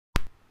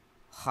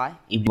Hi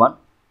everyone,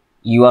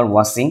 you are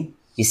watching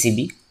PCB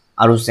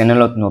আৰু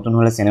চেনেলত নতুন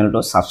হলে চেনেলটো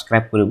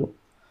সাবস্ক্ৰাইব কৰিব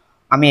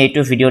আমি এইটো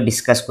ভিডিও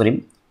ডিসকাস কৰিম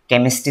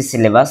কেমিস্ট্ৰি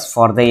syllabus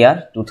for the year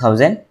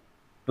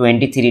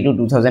 2023 two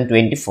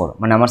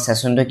 2024 মানে আমাৰ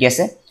সেশনটো কি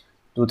আছে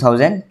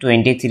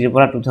 2023 ৰ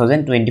পৰা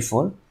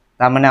 2024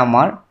 তাৰ মানে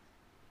আমাৰ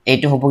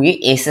এইটো হ'ব কি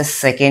SS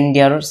second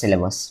ইয়াৰৰ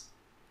syllabus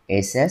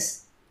SS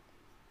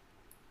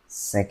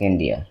second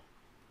ইয়াৰ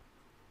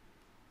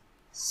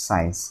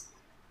সায়েন্স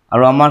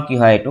আৰু আমাৰ কি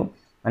হয় এইটো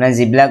মানে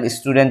জিবিলাক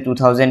স্টুডেন্ট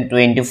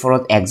 2024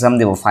 ত এক্সাম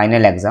দিব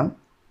ফাইনাল এক্সাম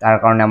তাৰ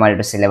কাৰণে আমাৰ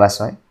এটা সিলেবাস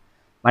হয়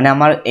মানে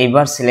আমাৰ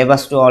এইবাৰ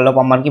সিলেবাসটো অলপ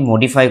আমাৰ কি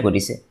মডিফাই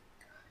কৰিছে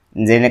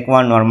যেনেকুৱা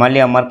নৰমালি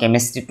আমাৰ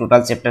কেমিস্ট্ৰি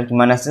টোটাল চ্যাপ্টাৰ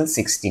কিমান আছিল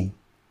 16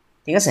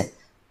 ঠিক আছে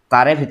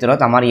তাৰে ভিতৰত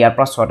আমাৰ ইয়াৰ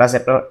পৰা 6টা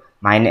চ্যাপ্টাৰ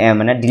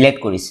মানে ডিলিট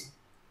কৰিছে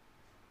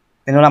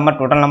তেনেহলে আমাৰ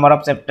টোটাল নাম্বাৰ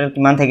অফ চ্যাপ্টাৰ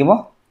কিমান থাকিব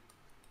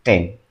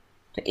 10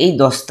 তো এই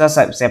 10টা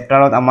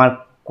চ্যাপ্টাৰত আমাৰ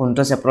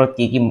কোনটো চ্যাপ্টাৰত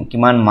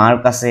কিমান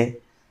মাৰ্ক আছে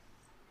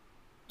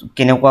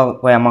কেনেকুৱা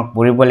কয় আমাক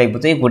পঢ়িব লাগিব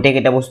তো এই গোটেই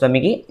কেইটা বস্তু আমি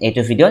কি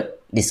এইটো ভিডিওত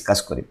ডিসকাস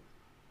কৰিম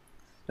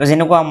তো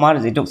যেনেকুৱা আমাৰ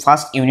যেটো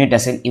ফাৰ্স্ট ইউনিট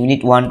আছিল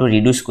ইউনিট 1 টো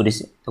ৰিডিউস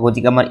কৰিছে তো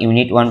গতিকে আমাৰ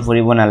ইউনিট 1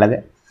 পঢ়িব না লাগে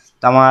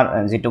তো আমাৰ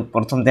যেটো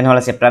প্ৰথম তেন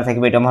হলে চ্যাপ্টাৰ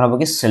থাকিব এটা আমাৰ হ'ব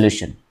কি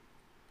সলিউশন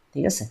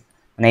ঠিক আছে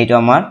মানে এইটো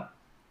আমাৰ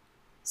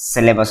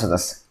সিলেবাসত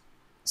আছে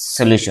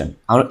সলিউশন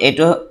আৰু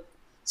এইটো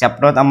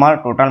চ্যাপ্টাৰত আমাৰ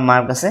টোটাল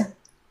মাৰ্ক আছে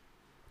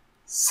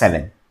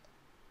 7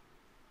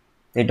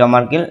 তো এইটো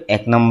আমাৰ কি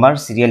এক নম্বৰ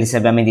সিৰিয়াল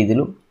হিচাপে আমি দি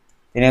দিলো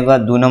তেনেকুৱা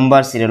 2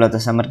 নম্বৰ সিৰিয়ালত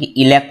আছে আমাৰ কি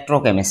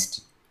ইলেক্ট্ৰোকেমিস্ট্ৰি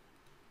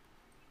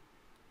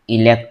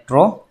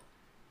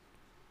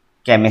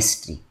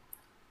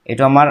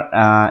এটো আমাৰ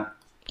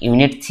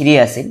ইউনিট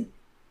 3 আছিল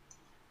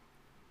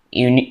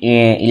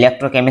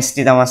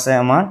ইলেক্ট্ৰোকেমিস্ট্ৰি দাম আছে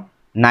আমাৰ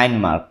 9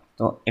 মাৰ্ক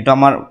তো এটো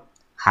আমাৰ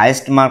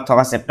হাইয়েস্ট মাৰ্ক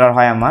থকা চ্যাপ্টাৰ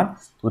হয় আমাৰ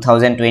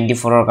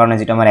 2024 ৰ কাৰণে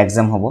যেটো আমাৰ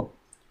এক্সাম হ'ব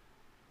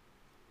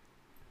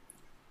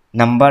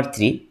নাম্বাৰ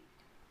 3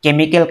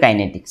 কেমিক্যাল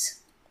কাইনেটিক্স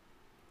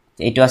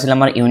এটো আছিল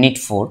আমাৰ unit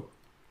 4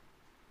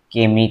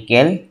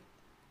 chemical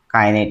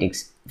kinetics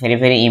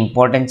very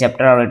important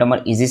chapter और এটা আমাৰ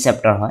easy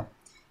chapter হয়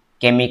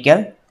chemical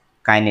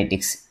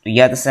kinetics তো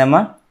ইয়াত আছে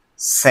আমাৰ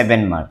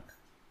 7 মাৰ্ক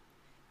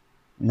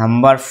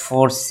নাম্বাৰ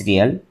 4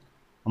 সিৰিয়াল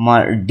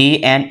আমাৰ D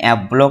and F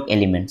block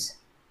elements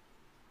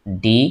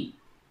D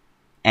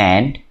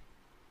and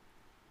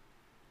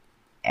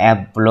F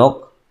block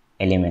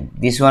element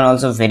this one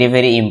also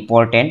very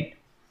important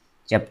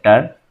chapter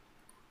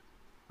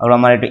আৰু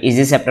আমাৰ এটা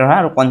easy chapter হয়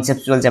আৰু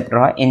conceptual chapter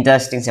হয়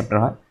interesting chapter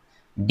হয়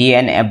D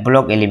and F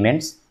block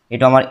elements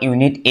এটো আমাৰ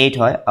ইউনিট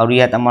 8 হয় আৰু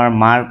ইয়াত আমাৰ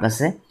মাৰ্ক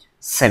আছে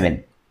 7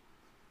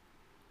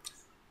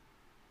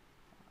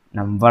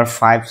 নাম্বাৰ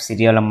 5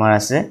 সিৰিয়াল আমাৰ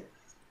আছে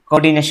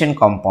কোঅৰ্ডিনেশন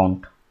কম্পাউন্ড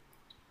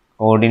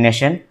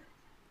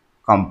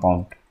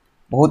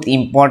বহুত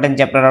ইম্পৰ্টেন্ট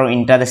চ্যাপ্টাৰ আৰু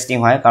ইন্টাৰেস্টিং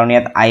হয় কাৰণ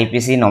ইয়াত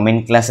আইপিসি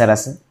নমেনক্লেচাৰ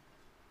আছে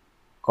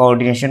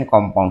কোঅৰ্ডিনেশন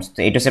কম্পাউন্ডস তো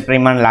এটো চ্যাপ্টাৰ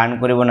ইমান লাৰ্ন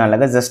কৰিব না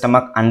লাগে জাস্ট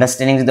আমাক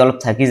আন্ডাৰস্ট্যান্ডিং যদি অলপ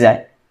থাকি যায়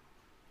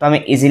তো আমি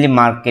ইজিলি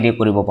মাৰ্ক ক্যাৰি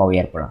কৰিব পাও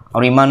ইয়াৰ পৰা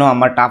আৰু ইমানো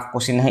আমাৰ টাফ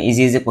কোশ্চেন নহয়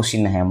ইজি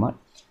কোশ্চেন নহয় আমাৰ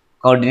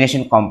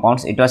কোঅৰ্ডিনেশন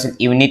কম্পাউন্ডস এটো আছিল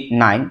ইউনিট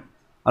 9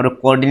 আৰু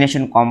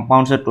কোঅৰ্ডিনেশন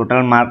কম্পাউন্ডসৰ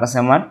টোটাল মাৰ্ক আছে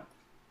আমাৰ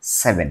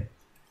 7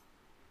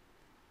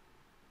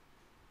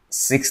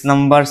 6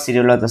 নম্বৰ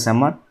সিৰিয়ালত আছে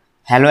আমাৰ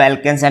হ্যালো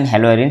অ্যালকেনস এন্ড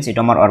হ্যালো এৰিনস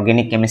এটো আমাৰ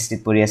অৰ্গানিক কেমিস্ট্ৰিত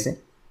পঢ়ি আছে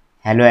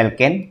হ্যালো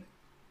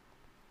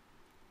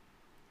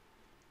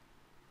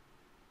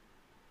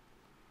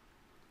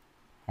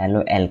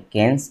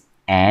অ্যালকেনস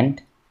এন্ড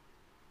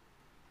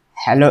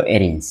হ্যালো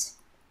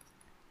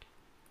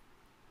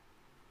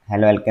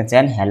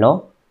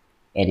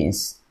এৰিনস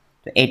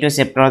তো এইটো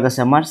চ্যাপ্টাৰত আছে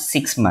আমাৰ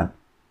 6 মাৰ্ক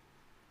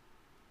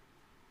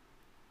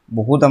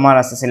বহুত আমাৰ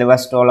আছে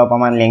সিলেবাসটো অলপ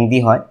আমাৰ লেংদি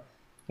হয়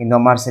কিন্তু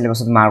আমাৰ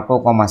সিলেবাসত মাৰ্কও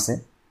কম আছে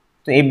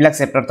তো এইবিলাক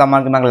চ্যাপ্টাৰ তো আমাৰ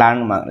কিমান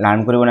লাৰ্ন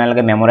কৰিব না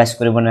লাগে মেমোৰাইজ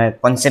কৰিব না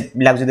কনসেপ্ট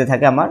বিলাক যদি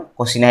থাকে আমাৰ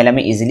কোশ্চেন আহিলে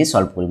আমি ইজিলি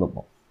সলভ কৰিব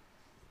পাও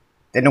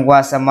তেনেকুৱা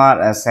আছে আমাৰ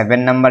 7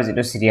 নম্বৰ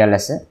যেটো সিৰিয়াল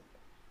আছে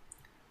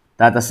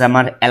তাত আছে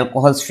আমাৰ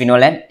অ্যালকোহলস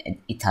ফিনল এন্ড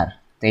ইথাৰ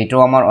তো এইটো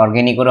আমাৰ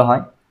অৰ্গানিকৰ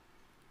হয়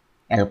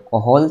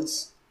অ্যালকোহলস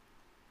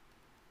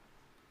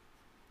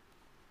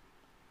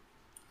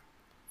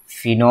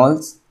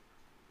ফিনলস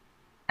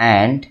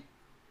and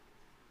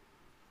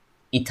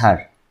ether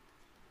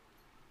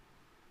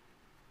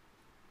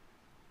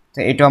তো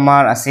এটো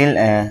আমাৰ আছিল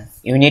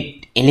ইউনিট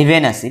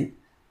 11 আছিল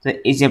তো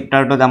এই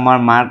চ্যাপ্টাৰটোত আমাৰ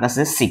মাৰ্ক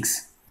আছে 6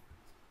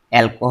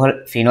 অ্যালকোহল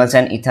ফিনলস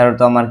and ether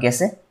তো আমাৰ কি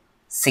আছে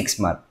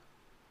 6 mark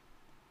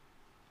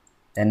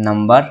then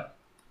number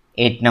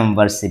 8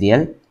 number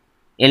serial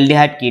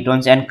aldehyde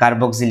ketones and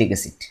carboxylic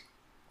acid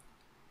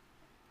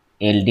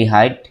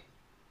aldehyde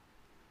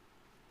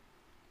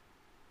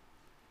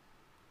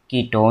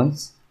ketones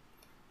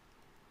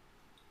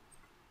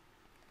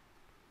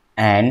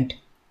and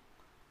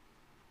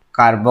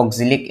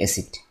carboxylic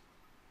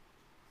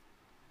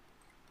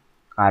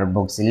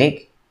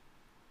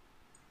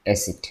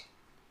acid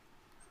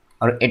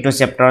और एटो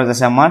चैप्टर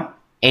আছে আমাৰ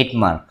 8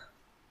 মাৰ্ক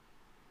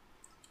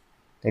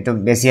এটো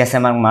বেশি আছে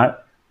আমাৰ মাৰ্ক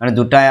মানে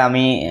দুটা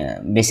আমি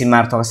বেশি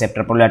মাৰ্ক থকা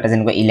চ্যাপ্টাৰ পড়লে এটা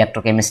যেন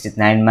ইলেক্ট্ৰোকেমিস্ট্ৰিত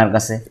 9 মাৰ্ক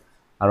আছে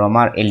আৰু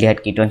আমাৰ এলডিহাইড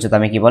কিটোনছত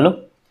আমি কি বলো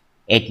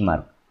 8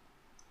 মাৰ্ক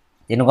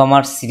যেনেকুৱা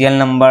আমাৰ সিৰিয়াল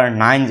নম্বৰ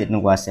 9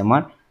 যেনেকুৱা আছে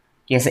আমাৰ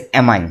কি আছে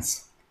এমাইনছ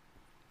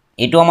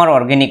এটো আমাৰ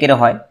অৰ্গেনিকেৰ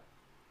হয়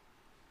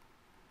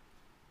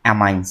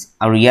এমাইনছ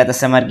আৰু ইয়াত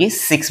আছে আমাৰ কি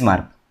 6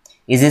 মাৰ্ক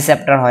ইজি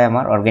চেপ্টাৰ হয়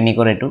আমাৰ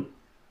অৰ্গেনিকৰ এটো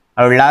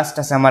আৰু লাষ্ট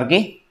আছে আমাৰ কি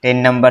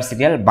 10 number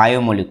serial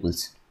বায়োমলিকুলছ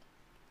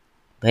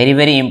very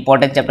very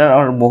important chapter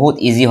আৰু বহুত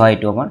ইজি হয়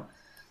এটো আমাৰ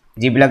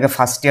যিবিলাকে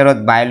ফাৰ্স্ট ইয়াৰত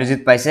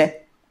বায়োলজিত পাইছে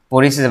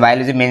পঢ়িছে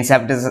বায়োলজি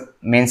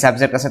মেইন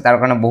সাবজেক্ট আছে তাৰ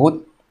কাৰণে বহুত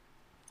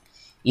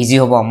ইজি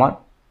হ'ব আমাৰ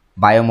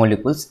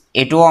বায়োমলিকুলছ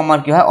এটো আমাৰ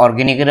কি হয়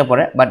অৰ্গেনিকেৰে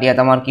পৰে বাট ইয়াত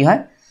আমাৰ কি হয়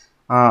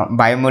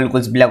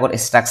বায়োমলিকুলছ বিলাকৰ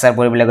ষ্ট্ৰাকচাৰ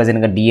পৰিবিলাক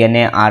যেনেকৈ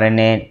ডিএনএ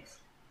আৰএনএ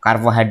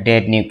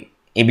কাৰ্বোহাইড্ৰেট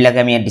এইবিলাক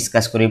আমি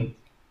ডিসকাস কৰিম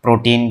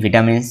প্ৰটিন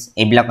ভিটামিনছ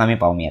এইবিলাক আমি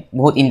পাম ইয়াত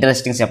বহুত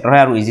ইন্টাৰেষ্টিং চেপ্টাৰ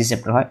হয় আৰু ইজি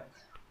চেপ্টাৰ হয়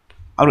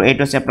আৰু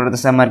এইটো চেপ্টাৰত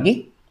আছে আমাৰ কি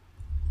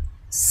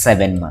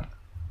 7 মাৰ্ক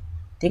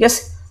ঠিক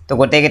আছে তো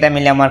গোটেইকেইটা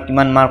মিলি আমাৰ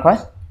কিমান মাৰ্ক হয়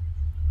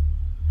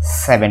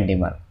 70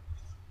 মাৰ্ক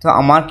তো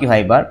আমাৰ কি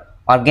হয় এবাৰ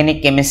অৰ্গেনিক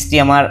কেমিষ্ট্ৰি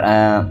আমাৰ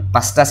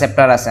 5টা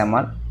চেপ্টাৰ আছে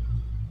আমাৰ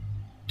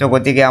তো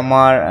গতিকে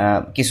আমাৰ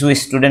কিছু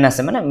ষ্টুডেন্ট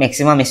আছে মানে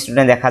ম্যাক্সিমাম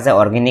ষ্টুডেন্ট দেখা যায়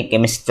অৰ্গেনিক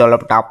কেমিষ্ট্ৰি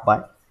অলপ টাফ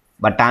পায়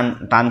বা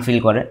টান ফিল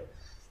কৰে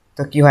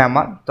তো কি হয়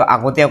আমাৰ তো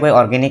আগতীয়াকৈ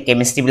অৰ্গেনিক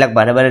কেমিষ্ট্ৰি বিলাক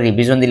বাৰে বাৰে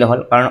ৰিভিজন দিলে হ'ল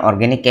কাৰণ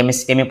অৰ্গেনিক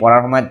কেমিষ্ট্ৰি আমি পঢ়াৰ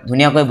সময়ত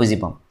ধুনীয়াকৈ বুজি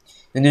পাম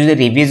কিন্তু যদি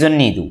ৰিভিজন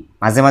নিদু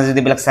মাজে মাজে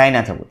যদি বিলাক চাই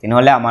না থাকো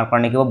তেনেহলে আমাৰ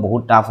কাৰণে কি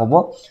বহুত টাফ হ'ব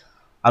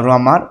আৰু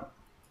আমাৰ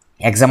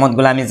এক্সামত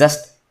গলে আমি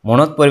জাস্ট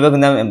মনত পৰিব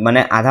কিন্তু মানে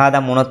আধা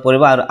মনত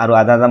পৰিব আৰু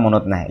আধা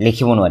মনত নাই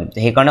লিখিব নোৱাৰিম তো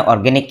সেই কাৰণে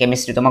অৰ্গেনিক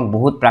কেমিষ্ট্ৰি তোমাক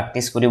বহুত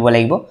প্ৰ্যাকটিছ কৰিব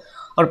লাগিব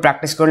আৰু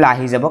প্ৰ্যাকটিছ কৰিলে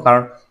আহি যাব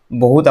কাৰণ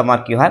বহুত আমাৰ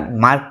কি হয়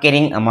মাৰ্ক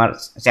কেৰিং আমাৰ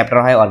চেপ্টাৰ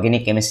হয়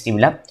অৰ্গেনিক কেমিষ্ট্ৰি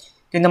বিলাক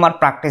কিন্তু আমাৰ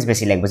প্ৰ্যাকটিছ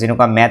বেছি লাগিব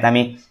যেনেকুৱা ম্যাথ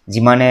আমি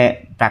যিমানে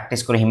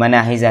প্ৰ্যাকটিছ কৰি হিমানে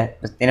আহি যায়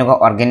তেনেকুৱা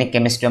অৰ্গেনিক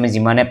কেমিষ্ট্ৰি আমি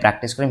যিমানে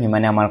প্ৰ্যাকটিছ কৰিম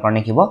হিমানে আমাৰ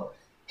কাৰণে কিব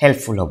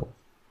হেল্পফুল হ'ব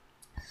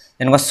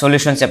তেনেকুৱা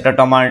সলিউশন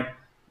চেপ্টাৰটো আমাৰ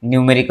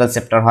নিউমেৰিকেল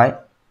চেপ্টাৰ হয়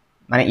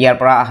মানে ইয়াৰ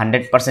পৰা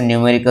 100%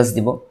 নিউমেৰিকেলছ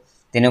দিব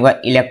তেনেকুৱা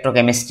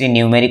ইলেক্ট্ৰোকেমিষ্ট্ৰি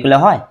নিউমেৰিকেল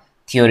হয়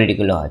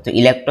থিওৰিটিকেল হয় তো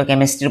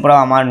ইলেক্ট্ৰোকেমিষ্ট্ৰিৰ পৰা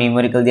আমাৰ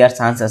নিউমেৰিকেল দিয়াৰ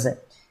চান্স আছে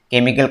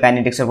কেমিক্যাল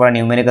কাইনেটিক্সৰ পৰা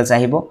নিউমেৰিকেলছ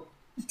আহিব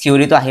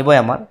থিওৰি তো আহিবই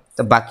আমাৰ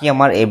তো বাকি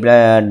আমাৰ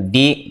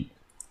ডি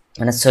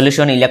মানে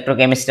সলিউশন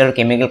ইলেক্ট্ৰোকেমিষ্ট্ৰি আৰু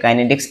কেমিক্যাল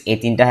কাইনেটিক্স এই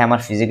তিনটা হয় আমাৰ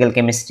ফিজিক্যাল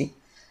কেমিষ্ট্ৰি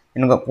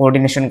তেনেকুৱা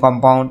কোঅৰ্ডিনেশন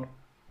compound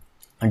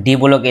D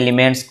block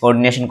elements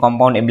কোঅৰ্ডিনেশন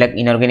compound এইবিলাক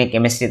ইনঅৰ্গেনিক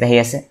কেমিষ্ট্ৰিত আহি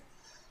আছে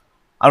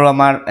আৰু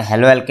আমাৰ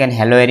হেলো এলকেন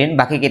হেলো এৰিন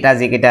বাকি কেইটা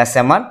যি কেইটা আছে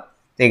আমাৰ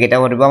তো এইকেইটা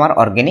কৰিব আমাৰ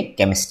অৰ্গেনিক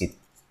কেমিষ্ট্ৰিত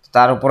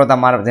তাৰ ওপৰত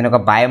আমাৰ যেনেকুৱা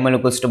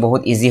বায়োমলিকুলছটো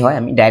বহুত ইজি হয়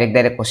আমি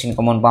ডাইৰেক্ট কোশ্চেন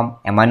কমন পাম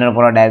এমাইনৰ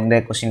পৰা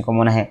ডাইৰেক্ট কোশ্চেন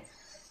কমন আহে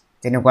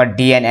তেনেকুৱা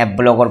ডি এণ্ড এফ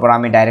ব্লকৰ পৰা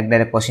আমি ডাইৰেক্ট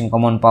কোশ্চেন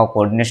কমন পাওঁ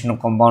কোঅৰ্ডিনেশন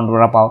কম্পাউণ্ডৰ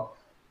পৰা পাওঁ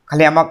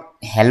খালি আমাক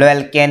হেলো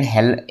এলকেন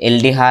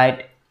এলডিহাইড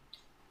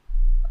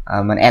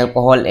মানে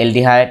এলকহল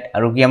এলডিহাইড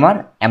আৰু কি আমাৰ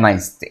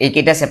এমাইনছ এই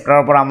কেইটা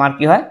চেপ্টাৰৰ পৰা আমাৰ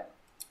কি হয়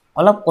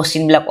অলপ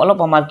কোশ্চেন বিলাক অলপ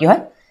আমাৰ কি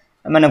হয়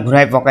মানে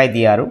ঘুৰাই পকাই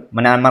দিয়ে আৰু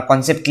মানে আমাৰ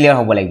কনসেপ্ট ক্লিয়াৰ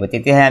হ'ব লাগিব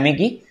তেতিয়াহে আমি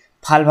কি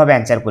ভালভাৱে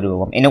আনসাৰ কৰিব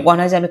পাম এনেকুৱা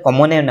নহয় যে আমি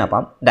কমনে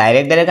নাপাম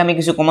ডাইৰেক্ট আমি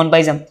কিছু কমন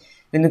পাই যাম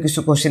কিন্তু কিছু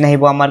কোশ্চেন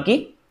আহিব আমাৰ কি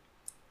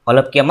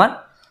অলপ কি আমাৰ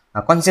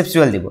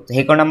কনসেপচুৱেল দিব তো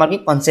সেই কাৰণে আমাৰ কি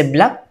কনসেপ্ট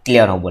বিলাক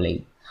ক্লিয়াৰ হ'ব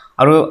লাগিব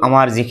আৰু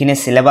আমাৰ যিখিনি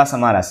সিলেবাস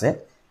আমাৰ আছে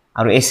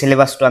আৰু এই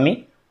সিলেবাসটো আমি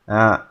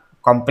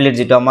কমপ্লিট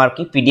যেটো আমাৰ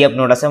কি পিডিএফ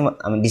নোট আছে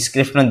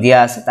ডেসক্ৰিপচনত দিয়া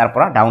আছে তাৰ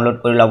পৰা ডাউনলোড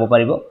কৰি ল'ব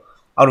পাৰিব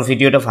আৰু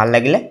ভিডিওটো ভাল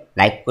লাগিলে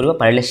লাইক কৰিব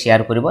পাৰিলে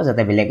শেয়াৰ কৰিব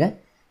যাতে বেলেগে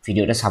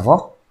ভিডিওটো চাব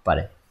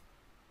পাৰে